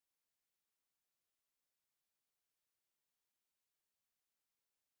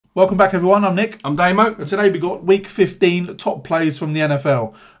Welcome back, everyone. I'm Nick. I'm Damo. And today we got week 15 top plays from the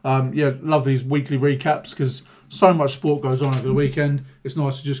NFL. Love these weekly recaps because so much sport goes on over the weekend. It's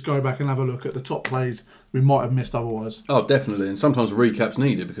nice to just go back and have a look at the top plays we might have missed otherwise. Oh, definitely. And sometimes a recap's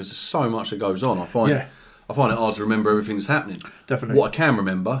needed because there's so much that goes on. I find it hard to remember everything that's happening. Definitely. What I can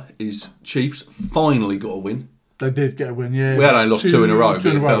remember is Chiefs finally got a win. They did get a win, yeah. We had only lost two in a row, but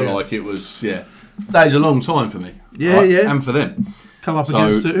it felt like it was, that is a long time for me. And for them.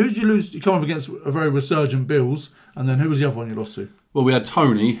 Against who did you lose? You come up against a very resurgent Bills, and then who was the other one you lost to? Well, we had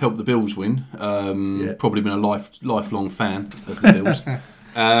Tony help the Bills win. Probably been a lifelong fan of the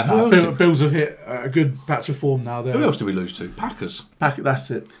Bills. Bills have hit a good patch of form now. There. Who else did we lose to? Packers.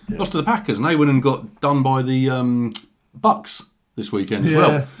 That's it. Yeah. Lost to the Packers, and they went and got done by the Bucks this weekend as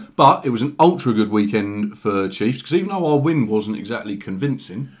well. But it was an ultra good weekend for Chiefs because even though our win wasn't exactly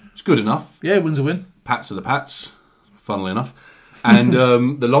convincing, it's good enough. Yeah, win's a win. Pats are the Pats, funnily enough. And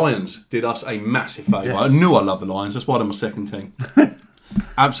the Lions did us a massive favour. Yes. I knew I loved the Lions. That's why they're my second team.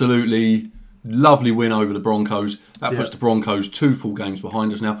 Absolutely lovely win over the Broncos. That puts the Broncos 2 full games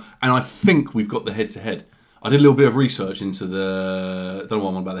behind us now. And I think we've got the head-to-head. I did a little bit of research into I don't know what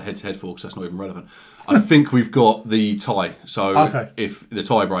I'm on about the head-to-head for because that's not even relevant. I think we've got the tie. So if the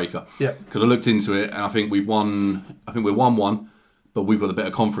tiebreaker. Yeah. Because I looked into it and I think we've won. I think we're 1-1, but we've got the better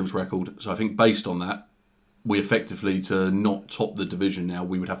conference record. So I think based on that, we effectively, to not top the division now,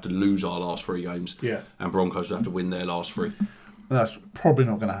 we would have to lose our last 3 games. Yeah. And Broncos would have to win their last 3. That's probably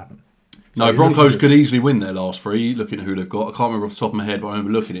not going to happen. No, Broncos could easily win their last 3, looking at who they've got. I can't remember off the top of my head, but I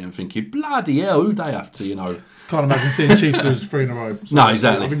remember looking at it and thinking, bloody hell, who'd they have to, Can't imagine seeing Chiefs lose 3 in a row. So no,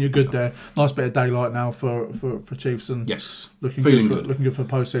 exactly. I think you're good there. Nice bit of daylight now for Chiefs. And yes, looking good. Looking good for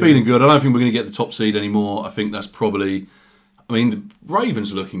post-season. Feeling good. I don't think we're going to get the top seed anymore. I think that's probably... I mean, the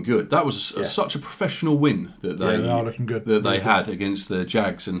Ravens are looking good. That was such a professional win that they are looking good. That they had against the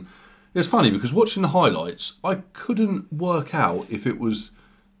Jags, and it's funny because watching the highlights, I couldn't work out if it was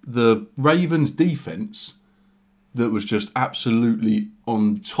the Ravens' defense that was just absolutely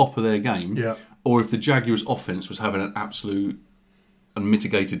on top of their game, or if the Jaguars' offense was having an absolute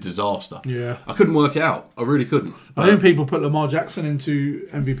unmitigated disaster. Yeah, I couldn't work it out. I really couldn't. I think people put Lamar Jackson into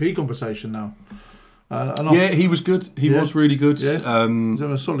MVP conversation now. He was good. He was really good. Yeah. He's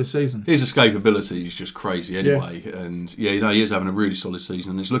having a solid season. His escapability is just crazy anyway. Yeah. And he is having a really solid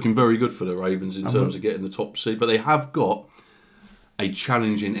season. And it's looking very good for the Ravens in terms of getting the top seed. But they have got a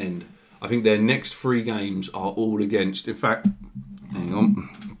challenging end. I think their next 3 games are all against... In fact, hang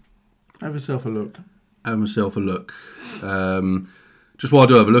on. Have yourself a look. Just while I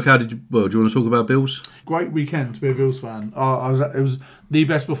do have a look, do you want to talk about Bills? Great weekend to be a Bills fan. It was the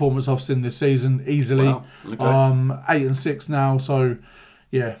best performance I've seen this season, easily. Wow. Okay. 8-6 now, so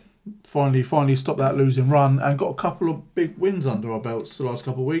finally stopped that losing run and got a couple of big wins under our belts the last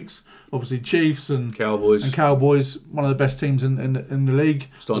couple of weeks. Obviously, Chiefs and Cowboys, one of the best teams in the league.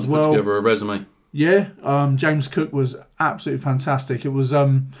 Starting to put together a resume. Yeah, James Cook was absolutely fantastic. It was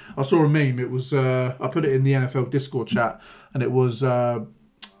I saw a meme. It was I put it in the NFL Discord chat, and it was Alan,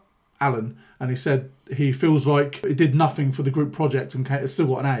 and he said he feels like he did nothing for the group project and still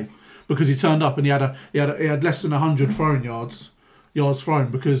got an A because he turned up and he had less than 100 throwing yards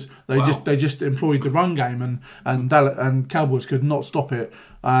thrown because they just employed the run game and Cowboys could not stop it,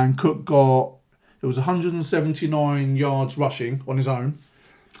 and Cook got 179 yards rushing on his own.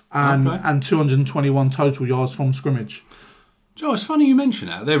 And 221 total yards from scrimmage. Joe, it's funny you mention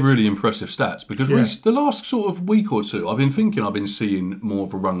that. They're really impressive stats because the last sort of week or two, I've been seeing more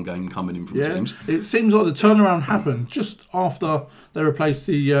of a run game coming in from teams. It seems like the turnaround happened just after they replaced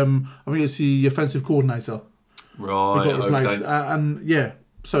the, I think it's the offensive coordinator. Right, got replaced. Okay.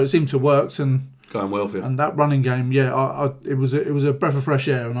 So it seemed to work and going well for you. And that running game, it was a breath of fresh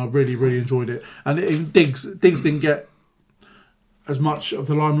air, and I really, really enjoyed it. And Diggs didn't get as much of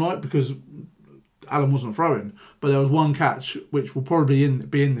the limelight because Allen wasn't throwing, but there was one catch which will probably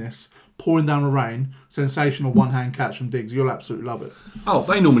be in this, pouring down the rain, sensational one-hand catch from Diggs. You'll absolutely love it. Oh,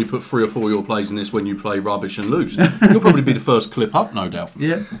 they normally put 3 or 4 of your plays in this when you play rubbish and lose. You'll probably be the first clip up, no doubt.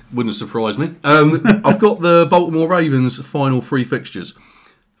 Yeah. Wouldn't surprise me. I've got the Baltimore Ravens final 3 fixtures.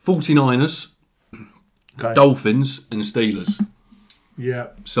 49ers, Dolphins and Steelers. Yeah.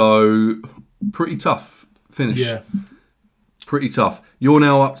 So, pretty tough finish. Yeah. Pretty tough. You're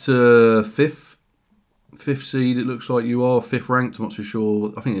now up to 5th seed, it looks like you are. 5th ranked, I'm not too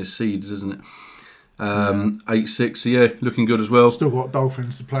sure. I think it's seeds, isn't it? 8-6, so looking good as well. Still got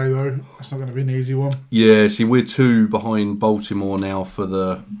Dolphins to play though. That's not going to be an easy one. Yeah, see, we're 2 behind Baltimore now for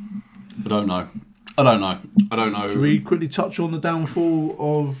the... I don't know. Should we quickly touch on the downfall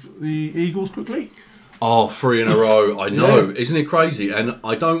of the Eagles quickly? Oh, 3 in a row. I know. Yeah. Isn't it crazy? And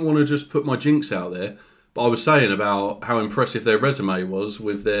I don't want to just put my jinx out there, but I was saying about how impressive their resume was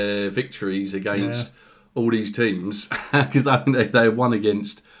with their victories against all these teams. Because I think they won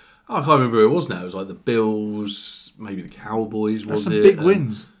against, I can't remember who it was now. It was like the Bills, maybe the Cowboys, That's was some it? big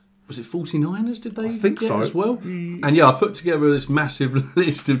wins. Was it 49ers, did they think get so. as well? And yeah, I put together this massive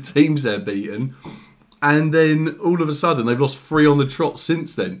list of teams they're beaten. And then all of a sudden, they've lost 3 on the trot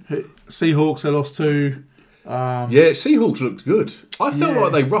since then. Seahawks, they lost 2. Yeah, Seahawks looked good. I felt Yeah.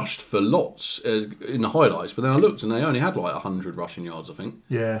 like they rushed for lots in the highlights, but then I looked and they only had like 100 rushing yards, I think.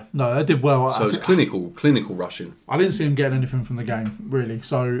 Yeah, no, they did well. So it's clinical rushing. I didn't see him getting anything from the game, really.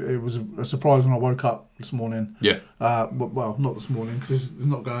 So it was a surprise when I woke up this morning. Yeah. Well, not this morning because it's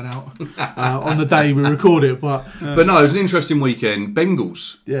not going out on the day we record it. But no, it was an interesting weekend.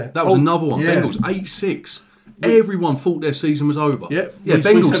 Bengals. Yeah. That was another one. yeah. Bengals, 8-6. Everyone thought their season was over. yeah,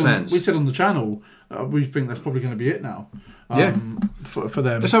 Bengals said fans. we said on the channel, we think that's probably going to be it now. For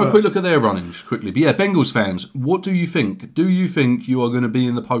them. Let's have a quick look at their running just quickly. But yeah, Bengals fans, what do you think? Do you think you are going to be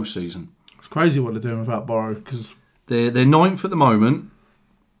in the postseason? It's crazy what they're doing without Burrow because They're 9th at the moment,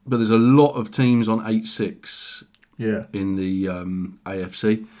 but there's a lot of teams on 8-6 in the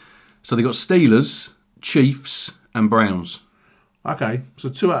AFC. So they got Steelers, Chiefs, and Browns. Okay, so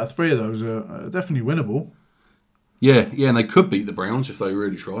 2 out of 3 of those are definitely winnable. Yeah, and they could beat the Browns if they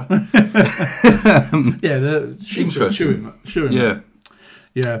really try. Yeah, the Chiefs are chewing.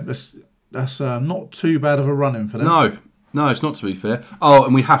 Yeah, that's not too bad of a run-in for them. No, it's not, to be fair. Oh,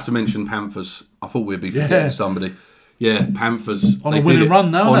 and we have to mention Panthers. I thought we'd be forgetting somebody. Yeah, Panthers. On a winning run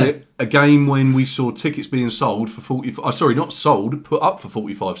now, aren't they? A game when we saw tickets being sold for 45... Oh, sorry, not sold, put up for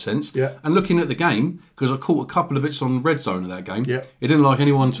 45 cents. Yeah. And looking at the game, because I caught a couple of bits on Red Zone of that game, Yeah. it didn't like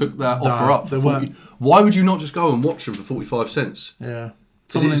anyone took that offer up. For 40. Why would you not just go and watch them for 45 cents? Yeah.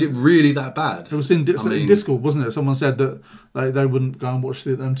 Is it really that bad? It was in Discord, wasn't it? Someone said that they wouldn't go and watch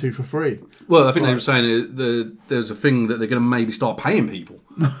them 2 for free. Well, I think they were saying there's a thing that they're going to maybe start paying people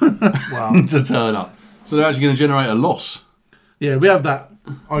Wow. to turn up. So they're actually going to generate a loss. Yeah, we have that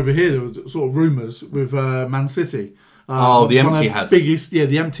over here. There was sort of rumours with Man City. The Empty Hat.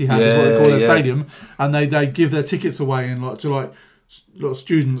 The Empty Hat is what they call their Yeah. stadium, and they give their tickets away and to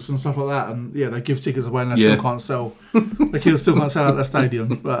students and stuff like that, and they give tickets away and they still can't sell. They still can't sell out their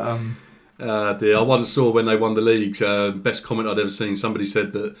stadium. But dear, I once saw when they won the league. Best comment I'd ever seen. Somebody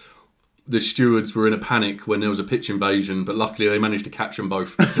said that the stewards were in a panic when there was a pitch invasion, but luckily they managed to catch them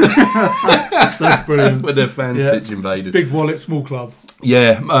both. that's brilliant. When their fans pitch invaded. Big wallet, small club.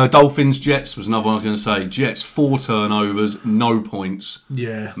 Yeah, Dolphins, Jets was another one I was going to say. Jets, 4 turnovers, no points.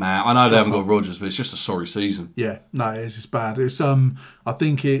 Yeah. Man, I know they haven't got Rodgers, but it's just a sorry season. Yeah, no, it's bad. It's I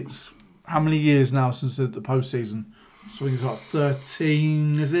think it's how many years now since the postseason? So I think it's like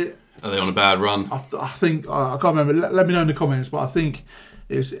 13, is it? Are they on a bad run? I think I can't remember. Let me know in the comments, but I think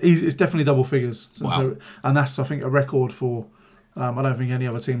it's definitely double figures. Wow. And that's I think a record for. I don't think any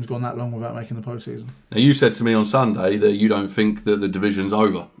other team's gone that long without making the postseason. Now you said to me on Sunday that you don't think that the division's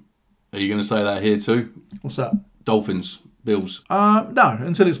over. Are you going to say that here too? What's that? Dolphins, Bills. No,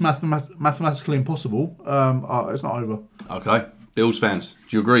 until it's mathematically impossible. It's not over. Okay. Bills fans,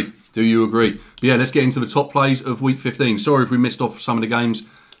 do you agree? Do you agree? But yeah, let's get into the top plays of Week 15. Sorry if we missed off some of the games.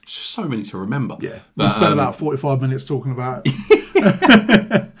 It's just so many to remember. Yeah, but, we spent about 45 minutes talking about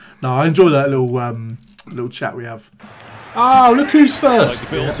it. No, I enjoy that little chat we have. Oh, look who's first. Like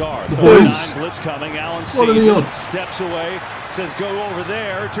the Bills are. The boys. Blitz coming. Allen What are the odds? Steps away. Says go over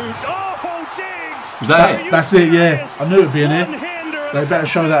there to Diggs. Was that it? That's it, yeah. I knew it'd be in here. They better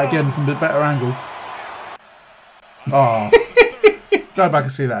show that again from a better angle. Oh. Go back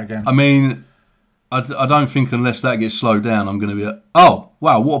and see that again. I mean, I don't think unless that gets slowed down, I'm going to be... Oh,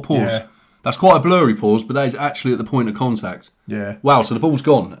 wow, what a pause. Yeah. That's quite a blurry pause, but that is actually at the point of contact. Yeah. Wow, so the ball's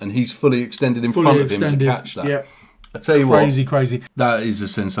gone, and he's fully extended in front of him to catch that. Yeah. I tell you Crazy. that is a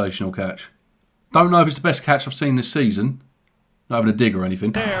sensational catch. Don't know if it's the best catch I've seen this season. Not having a dig or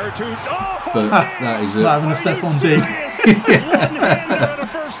anything. But that is it. Not having a Stephon dig.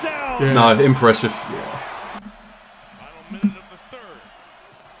 Yeah. No, impressive. Final minute of the third.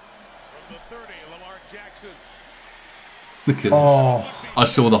 From the 30, Lamar Jackson. Look at this. Oh, I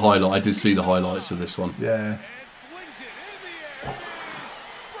saw the highlight. I did see the highlights of this one. yeah. And flings it in the air.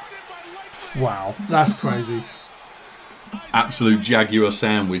 He's running by Wow, that's crazy. Absolute Jaguar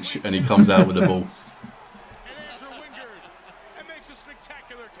sandwich, and he comes out with the ball. And Andrew Wingard and makes a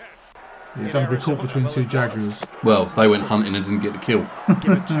spectacular catch. Yeah, don't be caught between 2 Jaguars. Well, they went hunting and didn't get the kill.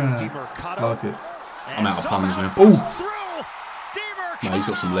 I like it. I'm out of puns now. Oh, No, he's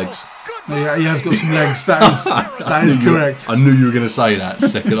got some legs. yeah, he has got some legs. That is correct. I knew you were going to say that the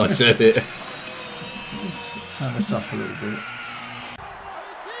second I said it. Let's turn this up a little bit.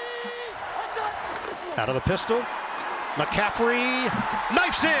 Out of the pistol. McCaffrey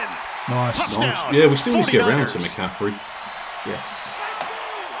knifes in. Nice. Touchdown. Nice. Yeah, we still need to get around to 49ers. McCaffrey. Yes.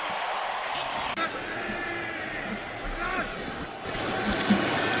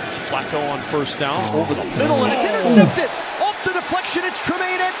 Flacco on first down, over the middle, and it's intercepted. Off the deflection, it's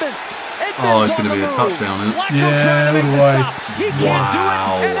Tremaine Edmonds. Oh, it's going to be a touchdown, isn't it? Flacco Yeah, trying to make the right. stop. He can't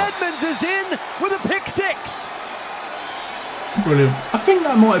Wow. do it, and Edmonds is in with a pick six. Brilliant. I think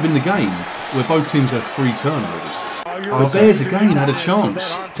that might have been the game where both teams had 3 turnovers. The Bears again had a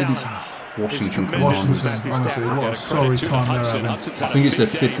chance. Didn't Washington Commanders. Washington, honestly, what a sorry time they're having. I think it's their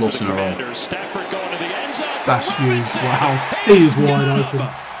 5th loss in a row. Stafford going to the end zone. That's huge. Wow. He is wide open.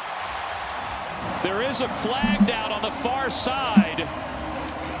 There is a flag down on the far side.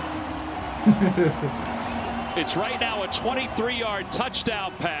 It's right now a 23-yard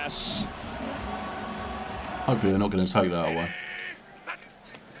touchdown pass. Hopefully they're not going to take that away.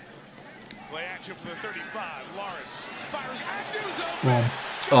 Play action for the 35. Lawrence fires. Agnew's open. Go on.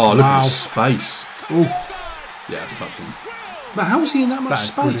 Oh, look Wow. at the space. Ooh, Yeah, it's touching. But how is he in that much that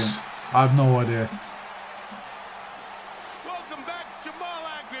is brilliant. space? I have no idea. Welcome back, Jamal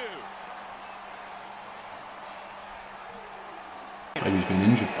Agnew. Maybe he's been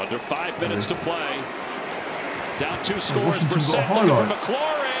injured. Under 5 minutes to play. Down 2 scores. Washington got a Brissett highlight. looking for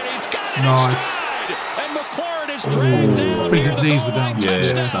McLaurin. He's got it. Nice. In stride. And McLaurin is dragged down. I think his near the knees were goal down. line.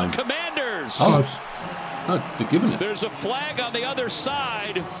 Yeah, Touchdown, same. Commanders. Close. No, they're giving it. There's a flag on the other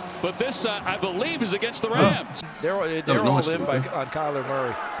side, but this, I believe, is against the Rams. They're was all nice in to by, do. on Kyler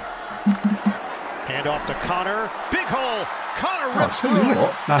Murray. Hand off to Connor. Big hole. Connor Oh, I rips tell you through.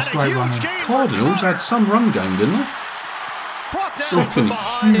 what, That's And a great huge running. gain for Cardinals Connor. had some run game, didn't they? Brought down Second from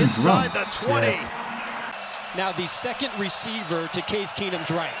behind huge inside run. the 20. Now the second receiver to Case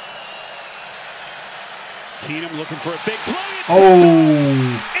Keenum's right. Keenum looking for a big play. It's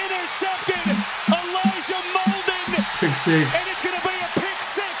Oh, intercepted. Elijah Molden, pick and six. it's going to be a pick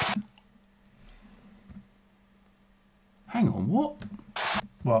six. Hang on, what?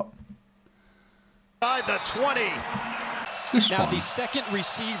 What? Inside the 20. This Now one? the second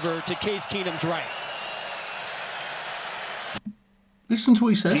receiver to Case Keenum's right. Listen to what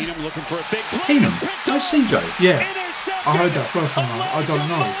he says. Keenum looking for a big play. Keenum, It's picked no off. CJ. Yeah. Intercepted. I heard that first time. I don't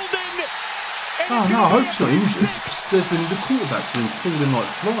know. Molden, and Oh it's no, gonna I be hope a he's not pick injured. six. There's been the quarterbacks have been falling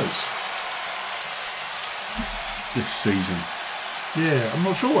like flies this season. Yeah, I'm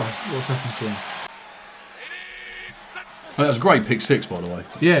not sure what's happened to him. That was a great pick 6, by the way.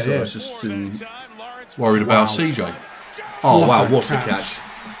 Yeah, So yeah. I was just worried about Wow. CJ. Oh What wow, a what's the catch.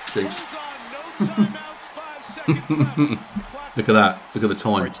 catch? Jeez. Look at that. Look at the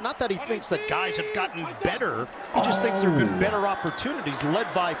time. It's not that he thinks that guys have gotten better. He just thinks there have been better opportunities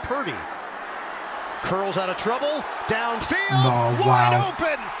led by Purdy. Curls out of trouble. Downfield. No, Wide wow.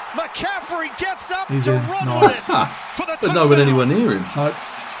 open. McCaffrey gets up He's to in. run Nice. with it Ha! for the But no one touchdown. anywhere near him. No,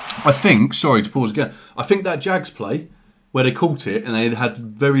 I think, sorry to pause again, I think that Jags play where they caught it and they had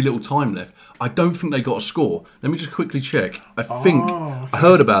very little time left, I don't think they got a score. Let me just quickly check. I think, okay. I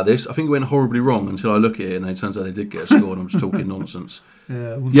heard about this, I think it went horribly wrong until I look at it and it turns out they did get a score and I'm just talking nonsense. yeah,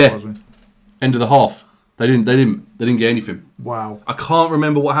 it wouldn't Yeah. surprise me. End of the half. They didn't get anything. Wow. I can't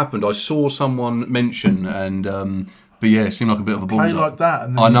remember what happened. I saw someone mention and, but yeah, it seemed like a bit of a Play balls like up. that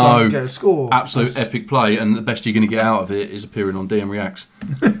and then I you know. don't get a score. Absolute That's epic play, and the best you're going to get out of it is appearing on DM Reacts.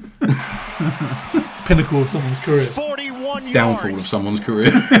 pinnacle of someone's career. 41 Downfall of yards. someone's career.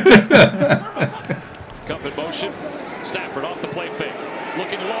 Cup in motion. Stafford off the play fake.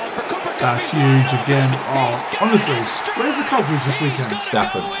 Looking long for Cooper Kupp. That's He's huge got it. again. He's Oh, got honestly, it. Straight where's the coverage this He's weekend? gonna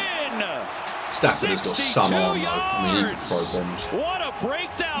Stafford. go in. Stafford has got some arm, though. I mean, he can 62 throw bombs. What a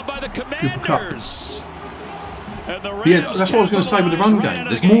breakdown by the Kupp. Commanders. And the Yeah, Rams that's what I was going to say with the run capitalized game. right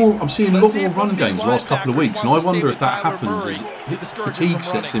There's out of the more. I'm seeing a lot more run games the last couple of weeks, and I wonder if that happens as fatigue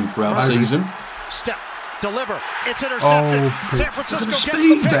sets in throughout the season. Step. Deliver. It's intercepted. Oh, San pick. Francisco Look at the gets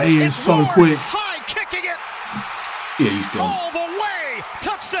speed. the pick. That he is It's so Ward. quick. High kicking it Yeah, he's gone. all the way.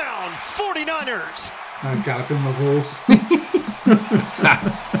 Touchdown, 49ers. Now he's galloping like a horse.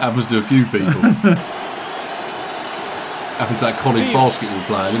 Happens to a few people. Happens to that college Fields. basketball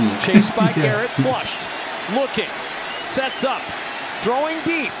player, didn't it? Chased by Yeah. Garrett, flushed. Looking. Sets up. Throwing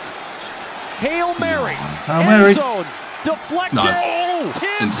deep. Hail Mary. Hail Mary. End zone. Deflected. No.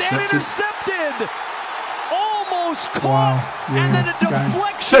 Tipped and Intercepted. intercepted. Almost caught. Wow. And then a Yeah, game.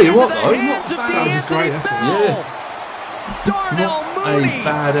 deflection Tell you what, into though, the not hands of bad. That was a D'Anthony great effort. Bell. Darnell Not a Mooney.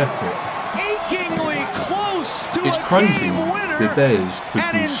 bad effort. Achingly close to It's a crazy. game winner. The Bears could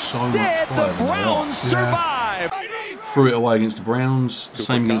And be so much instead, higher the than they are. Browns survive. threw it away against the Browns.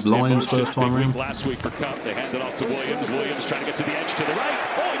 Same against Lions first time round. Last week for Cup, they handed off to Williams. Williams trying to get to the edge to the right.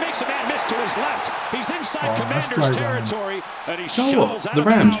 Oh, he makes a man miss to his left. He's inside Commanders territory, and he shovels out the of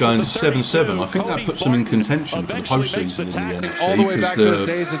Rams bounds going at to the 7-7. I think that puts them in contention for the postseason in the NFC. All the way back to those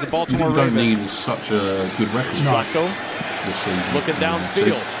days as a Baltimore Ravens. You don't need such a good record this season. Looking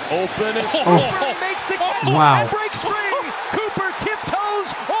downfield, open and makes the catch. Wow. Breaks free. Cooper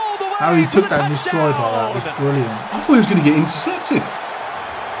tiptoes all the way. How he took that in his stride like that was brilliant. I thought he was going to get intercepted.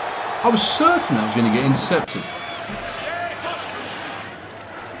 I was certain that was going to get intercepted.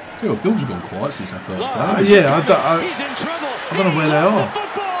 The Bills have gone quiet since that first play. Yeah, I don't know where they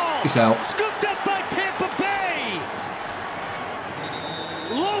are. It's out. Scooped up by Tampa Bay.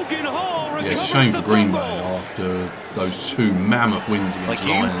 Logan Hall recovers it's a shame for Green Bay fumble. after those two mammoth wins against Like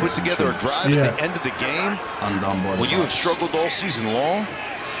Lions. you put together a drive at the end of the game undone by the when you have struggled all season long.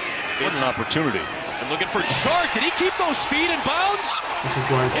 What an opportunity. And looking for Chark. Did he keep those feet in bounds? That's a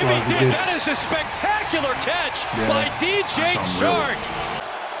great If flag he he did, did. that is a spectacular catch by DJ That's unreal. Chark.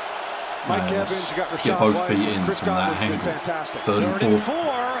 Mike Evans got get both feet in from that angle. Third and 4.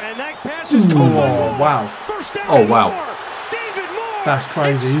 And that pass is caught by Moore. Wow. First down Oh, wow. Moore. David Moore. That's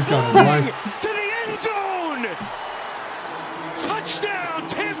crazy. He's going away. To the end zone. Touchdown,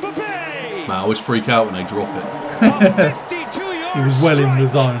 Tampa Bay. Man, I always freak out when they drop it. A 52-yard He was well in the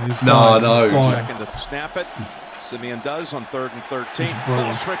zone. He was No, fine. no, He was just- fine. To snap it. Simeon does on 3rd and 13. It's Ball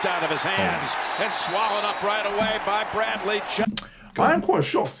brilliant. stripped out of his hands and swallowed up right away by Bradley. I am quite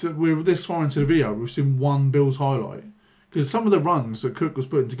shocked that we're this far into the video. We've seen one Bills highlight because some of the runs that Cook was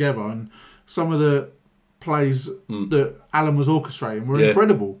putting together and some of the plays that Alan was orchestrating were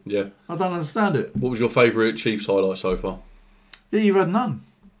incredible. Yeah. I don't understand it. What was your favourite Chiefs highlight so far? Yeah, you've had none.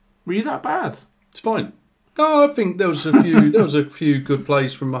 Were you that bad? It's fine. No, I think there was a few. There was a few good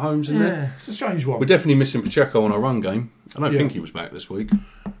plays from Mahomes in there. Yeah, it's a strange one. We're definitely missing Pacheco on our run game. I don't think he was back this week.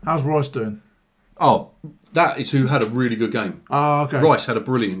 How's Rice doing? Oh, that is who had a really good game. Oh, okay. Rice had a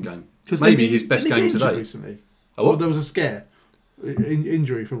brilliant game. Maybe his best didn't he game get injured today. recently? Oh, what? Or there was a scare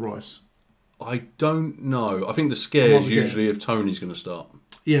injury for Rice. I don't know. I think the scare is usually if Tony's going to start.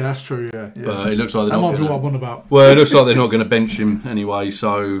 Yeah, that's true. Yeah, But it looks like they're that not might be going what I'm to. on about. Well, it looks like they're not going to bench him anyway.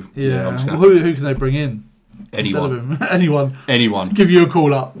 So Yeah. I'm just Well, gonna, who can they bring in? Instead of anyone. him? Anyone. Anyone. Give you a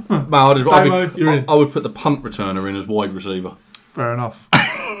call up. I would put the punt returner in as wide receiver. Fair enough.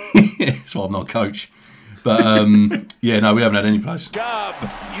 So I'm not a coach. But yeah, no, we haven't had any plays. Job.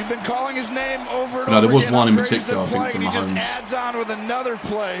 You've been calling his name over and No, over there was again. one in Brady's particular, been I think, playing. from He just Mahomes. adds on with another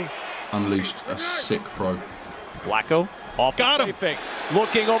play. Unleashed a sick throw. Flacco off. Got him. Fake.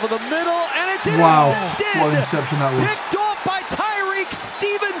 Looking over the middle, and it's Wow. intercepted. What an interception that was. Picked off by Tyreek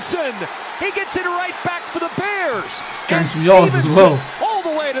Stevenson. He gets it right back for the Bears. Gained And some yards as Stevenson well. all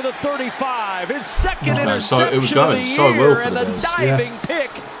the way to the 35. His second Okay, interception so it was going of the so year, well for and the the Bears. diving pick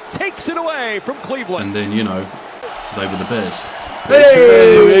takes it away from Cleveland. And then, you know, they were the Bears.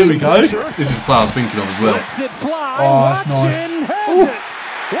 Hey, here we go. This is the play I was thinking of as well. Lets it fly. Oh, that's Watson nice. has Ooh. it.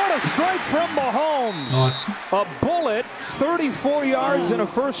 What a strike from Mahomes. Nice. A bullet, 34 yards and a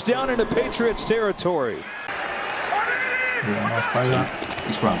first down into Patriots territory. Yeah, nice play that.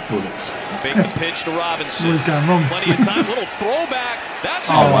 He's throwing bullets. Big the pitch to Robinson. What is going wrong? Plenty of time, little throwback. That's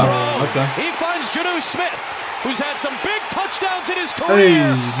a Oh, throw. wow. Okay. He finds Janu Smith, who's had some big touchdowns in his Hey, career,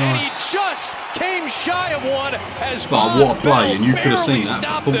 and he nice. just came shy of one as But Von what a play, Bell and you could have barely seen that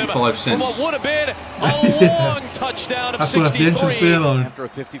stopped for him 45 from what cents. would have been a long touchdown of That's worth the entrance 63. fee alone. After a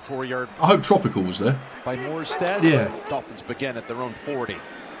 54-yard I hope Tropical was there. by Morstead. Yeah. Dolphins begin at their own 40.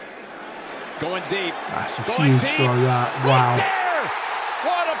 Going deep. That's a Going huge deep. throw, that. Right Wow. there.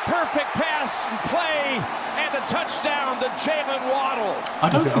 What a perfect pass and play, and the touchdown to Jalen Waddle. I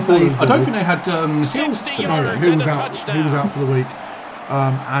don't I think thought it was they. I don't good. think they had Hill 60 for the yards. show. He was and a out. touchdown. He was out for the week,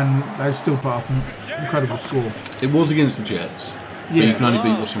 and they still put up an incredible score. It was against the Jets. But Yeah. you can only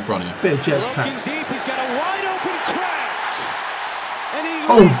beat what's in front of you. Bit of Jets Looking tax. deep, he's got a wide open Kraft. And he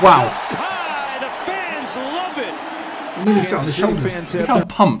Oh, leaps wow. up high. The fans love it. He nearly sat on the shoulders. Look how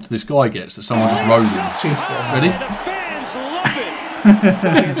pumped this guy gets that someone just rode him. Chiefs got him. Ready? The fans love it.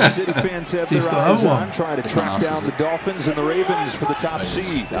 Kansas City fans have Chiefs their got eyes another one. on trying to It's track not us, down is the it? Dolphins and the Ravens for the top Ravens.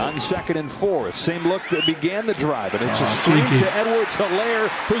 seed on 2nd and 4. Same look that began the drive, and it's a screen cheeky. to Edwards-Helaire,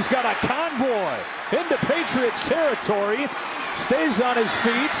 who's got a convoy into Patriots territory. Stays on his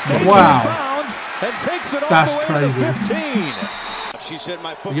feet, stays Wow. in bounds, and takes it all That's the way crazy. to the 15. She said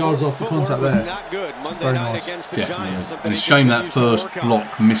my The yards off the contact there. not good Monday Very night nice. against the Definitely. Giants. Is. Something And it's a he shame that continues to first work on.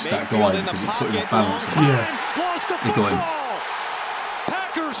 block missed that Mayfield guy in the because it put him pocket, off balance. long Yeah. Lost the They got him. football.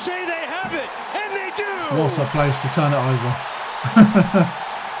 Packers say they have it, and they do. What a place to turn it over.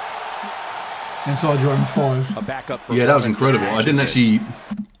 inside your own 5. A backup. Yeah, that was incredible. I didn't actually.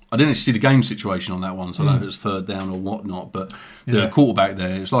 actually see the game situation on that one, so I don't know if it was third down or whatnot. But the quarterback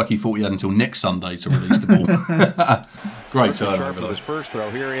there, it's like he thought he had until next Sunday to release the ball. Great turnover. His first throw.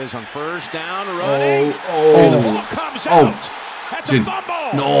 Here he is on first down, running. Oh, the ball comes out. That's a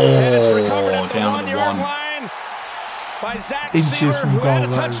fumble. No, and it's recovered at the down at 1 the yard 1. line by Zach Inches Sealer, from who had a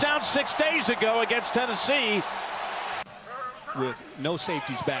goal, touchdown 6 days ago against Tennessee. With no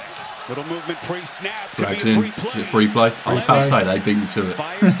safeties back. Little movement pre-snap. Flags in. Is it free play? I was about to say they beat me to it.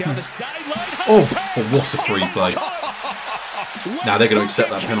 Fires down the sideline. Oh, what's a free play? Now they're going to accept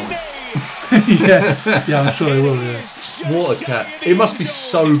that penalty. yeah, I'm sure they will. Yeah. What a catch! It must be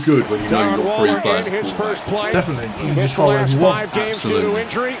so good when you know you've got free players. His first play. Definitely. You can Missed just the try whatever last you want. 5 games due to Absolutely.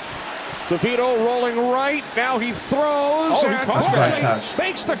 injury. DeVito rolling right. Now he throws and That's a great catch.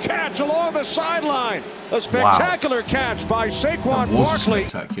 makes the catch along the sideline. A spectacular catch by That Saquon was a Barkley.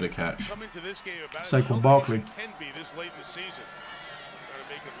 spectacular catch. Come into this game about Saquon Barkley. can be this late in the season. Trying to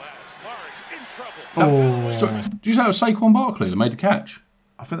make it last. Lawrence in trouble. Oh, Did you say it was Saquon Barkley that made the catch?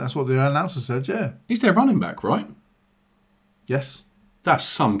 I think that's what the announcer said. Yeah. He's their running back, right? Yes. That's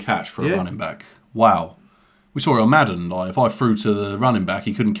some catch for a Yeah. running back. Wow. We saw it on Madden. Like, if I threw to the running back,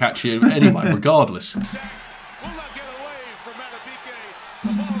 he couldn't catch it anyway, regardless. Will not get away from Matabike.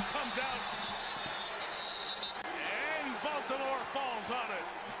 The ball comes out. And Baltimore falls on it.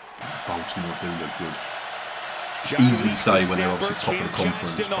 Baltimore do look good. It's easy to say when they're obviously top of the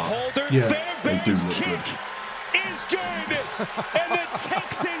conference, but Yeah. they do look good. Is good, and the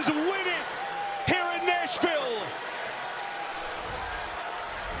Texans win it here in Nashville.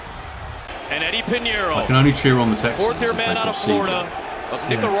 And Eddie Pinheiro, I can only cheer on the Texans. fourth-year if man they out of concede Florida, of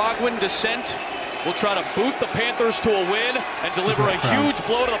Nicaraguan descent, will try to boot the Panthers to a win and deliver a huge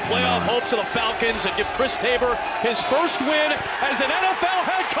blow to the playoff hopes of the Falcons and give Chris Tabor his first win as an NFL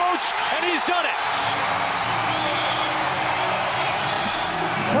head coach, and he's done it.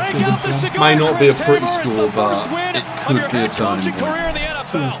 Break out the cigar, May not be Chris a pretty Tabor. It's score, the first but win it of could your be a head coaching turning point. career in the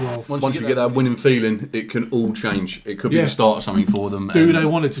NFL. Once you get that winning feeling, it can all change. It could be Yeah. the start of something for them. Do and they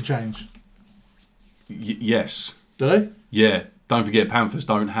want it to change? Yes. Do they? Yeah. Don't forget, Panthers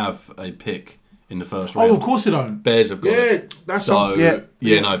don't have a pick in the first round. Oh, of course they don't. Bears have got Yeah, it. that's so, right.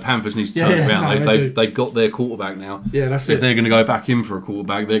 Yeah. no, Panthers need to Yeah, turn it yeah, around. no, they do. got their quarterback now. Yeah, that's if it. they're going to go back in for a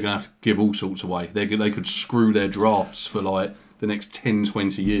quarterback, they're going to have to give all sorts away. They could screw their drafts for like the next 10,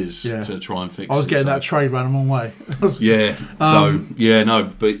 20 years Yeah. to try and fix I was it. getting So- that trade ran the wrong way. Yeah.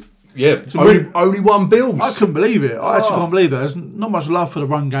 But really- only one Bills. I couldn't believe it. I actually can't believe that. There's not much love for the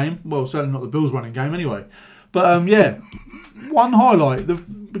run game. Well, certainly not the Bills running game anyway. But yeah, one highlight. The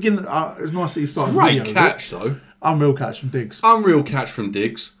beginning. It's nice that you started. Great the video, catch though. Unreal catch from Diggs. Unreal catch from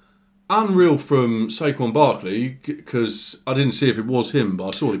Diggs. Unreal from Saquon Barkley, because I didn't see if it was him,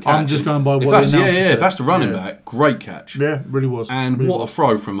 but I saw the catch. I'm just going by If what that's, the announcer said. if that's the running Yeah. back, great catch. Yeah, really was. And really what was. a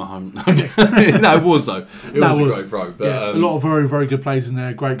throw from Mahomes. No, it was though. It was a great throw. But, yeah, a lot of very, very good plays in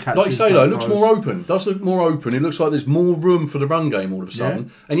there. Great catches. like you say though, it great looks throws. more open. Does look more open. It looks like there's more room for the run game all of a sudden.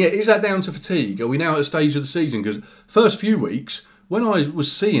 Yeah. And yet, is that down to fatigue? Are we now at a stage of the season? Because first few weeks, when I was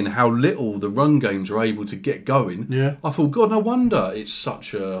seeing how little the run games are able to get going, Yeah. I thought, God, no wonder it's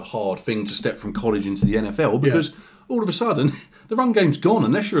such a hard thing to step from college into the NFL, because all of a sudden the run game's gone.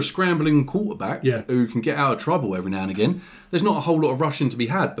 Unless you're a scrambling quarterback who can get out of trouble every now and again, there's not a whole lot of rushing to be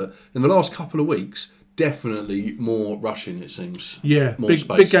had. But in the last couple of weeks, definitely more rushing, it seems. Yeah, more big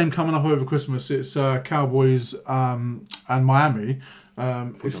space. big game coming up over Christmas. It's Cowboys and Miami.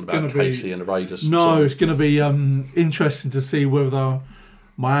 It's going to be KC and the Raiders. No, Sorry. it's going to be interesting to see whether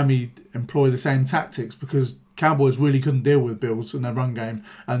Miami employ the same tactics, because Cowboys really couldn't deal with Bills in their run game,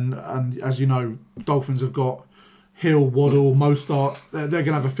 and as you know, Dolphins have got Hill, Waddle, Mostert. They're going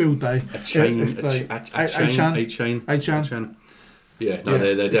to have a field day. A chain. Yeah, no,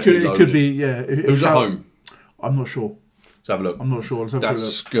 they're definitely It could be, yeah. Who's at home? I'm not sure. Let's have a look. I'm not sure. Let's have a quick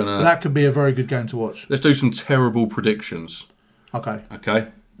That's look. gonna. That could be a very good game to watch. Let's do some terrible predictions. Okay. Okay.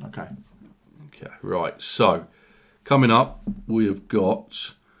 Okay. Okay. Right. So, coming up, we have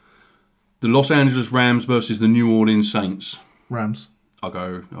got the Los Angeles Rams versus the New Orleans Saints. Rams.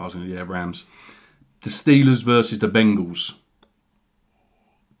 Rams. The Steelers versus the Bengals.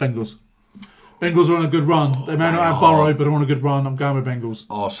 Bengals. Bengals are on a good run. They may not have Burrow, but they're on a good run. I'm going with Bengals.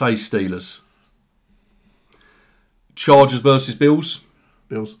 I'll say Steelers. Chargers versus Bills.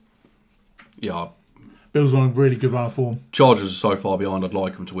 Bills. Yeah. Bills are on a really good run of form. Chargers are so far behind, I'd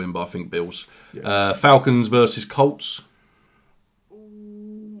like them to win, but I think Bills. Falcons versus Colts.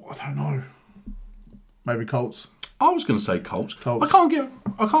 I don't know. Maybe Colts. I was going to say Colts. Colts.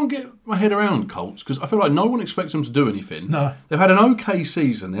 I can't get my head around Colts because I feel like no one expects them to do anything. No. They've had an okay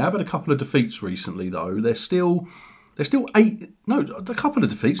season. They have had a couple of defeats recently, though. They're still a couple of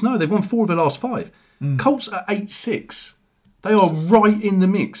defeats. No, they've won 4 of their last 5. Colts are 8-6. They are right in the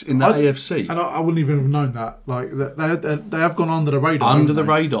mix in the AFC. And I wouldn't even have known that. Like they have gone under the radar. Under the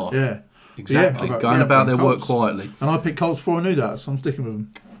radar. Yeah. Exactly. Going about their work quietly. And I picked Colts before I knew that, so I'm sticking with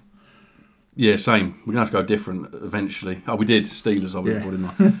them. Yeah, same. We're going to have to go different eventually. Oh, we did. Steelers, I would have put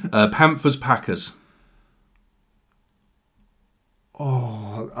in. Panthers, Packers.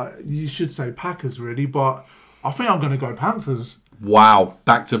 Oh, you should say Packers, really, but I think I'm going to go Panthers. Wow.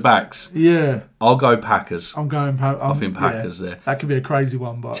 Back-to-backs. Yeah. I'll go Packers. I'm going Packers. I think Packers there. That could be a crazy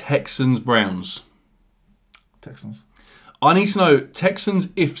one, but... Texans, Browns. Texans. I need to know, Texans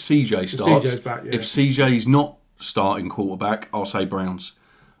if CJ starts. If CJ's back, yeah. If CJ's not starting quarterback, I'll say Browns.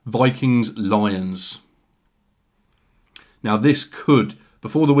 Vikings, Lions. Now this could,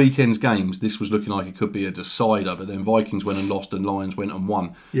 before the weekend's games, this was looking like it could be a decider, but then Vikings went and lost and Lions went and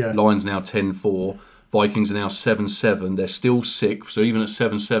won. Yeah. Lions now 10-4. Vikings are now 7-7. They're still 6th, so even at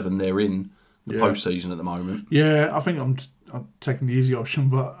 7-7, they're in the postseason at the moment. Yeah, I think I'm taking the easy option,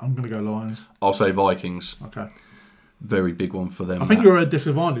 but I'm going to go Lions. I'll say Vikings. Okay. Very big one for them. I think you're at a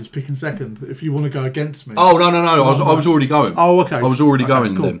disadvantage picking second if you want to go against me. Oh, no. I was already going. Oh, okay. I was already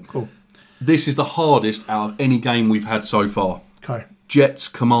going then. Cool. This is the hardest out of any game we've had so far. Okay. Jets,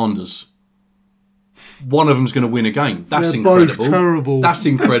 Commanders. One of them's going to win a game. That's They're incredible. both terrible. That's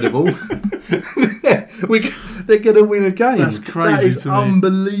incredible. They're going to win a game. That's crazy That is to me.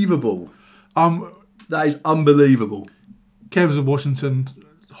 unbelievable. That is unbelievable. Kev's a Washington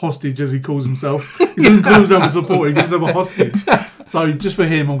hostage, as he calls himself. He doesn't call himself a supporter. He calls himself a hostage. So just for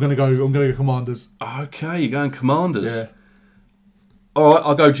him, I'm going to go Commanders. Okay, you're going Commanders. Yeah. All right,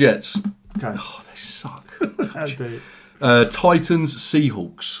 I'll go Jets. Okay. Oh, they suck. Titans,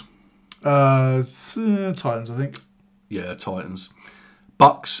 Seahawks. Titans, I think. Yeah, Titans.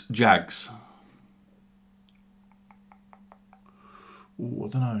 Bucks, Jags. Ooh, I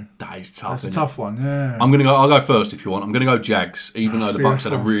don't know. That is tough. That's a tough one. Yeah. I'll go first if you want. I'm going to go Jags, even though the Bucks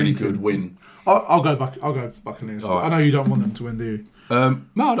had a really good win. I'll go Buccaneers. Right. I know you don't want them to win, do you?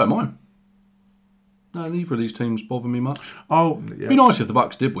 No, I don't mind. No, neither of these teams bother me much. Oh, yeah. It'd be nice if the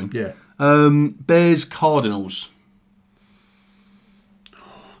Bucks did win. Yeah. Bears, Cardinals.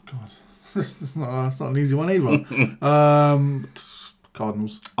 Oh, God. That's not an easy one either.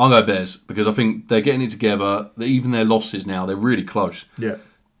 Cardinals. I'll go Bears because I think they're getting it together. Even their losses now, they're really close. Yeah.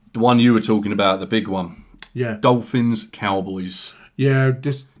 The one you were talking about, the big one. Yeah. Dolphins, Cowboys. Yeah.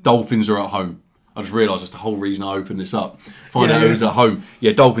 Dolphins are at home. I just realised that's the whole reason I opened this up. Find out who's at home.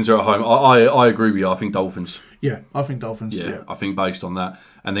 Yeah, Dolphins are at home. I agree with you. I think Dolphins. Yeah, I think Dolphins. Yeah, I think based on that.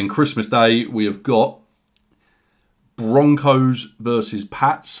 And then Christmas Day, we have got Broncos versus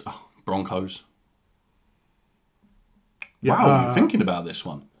Pats. Oh, Broncos. Yeah, wow, you're thinking about this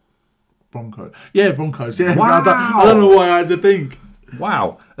one. Broncos. Yeah, Broncos. Yeah, wow. I don't know why I had to think.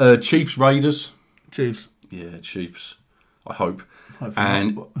 Wow. Chiefs, Raiders. Chiefs. Yeah, Chiefs. I hope.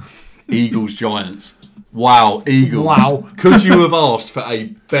 And Eagles, Giants. Wow, Eagles. Wow. Could you have asked for a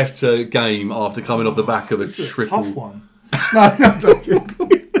better game after coming off the back of a triple? Tough one. No, I'm joking.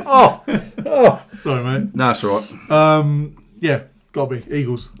 oh. Sorry, mate. No, that's all right. Yeah, gotta be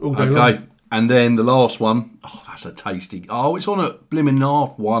Eagles all day long. Okay. And then the last one. Oh, that's a tasty. Oh, it's on at blimmin'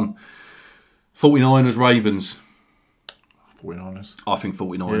 1/2. 49ers, Ravens. 49ers. I think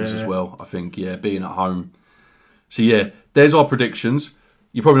 49ers as well. I think, being at home. So, there's our predictions.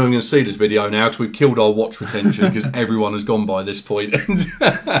 You're probably not going to see this video now because we've killed our watch retention because everyone has gone by this point.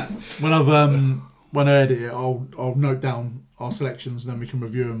 When I edit it, I'll note down our selections and then we can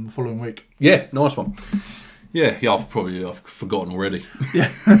review them the following week. Yeah, nice one. Yeah, I've forgotten already. Yeah.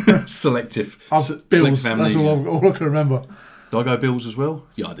 Selective. Bills. That's all I can remember. Did I go Bills as well?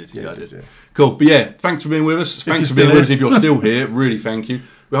 Yeah, I did. Yeah, I did. Yeah. Cool. But thanks for being with us. Thanks for being with us if you're still here. Really, thank you.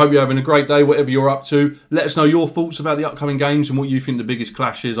 We hope you're having a great day, whatever you're up to. Let us know your thoughts about the upcoming games and what you think the biggest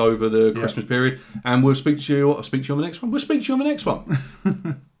clash is over the Christmas period. And we'll speak to you on the next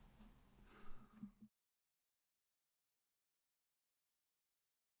one.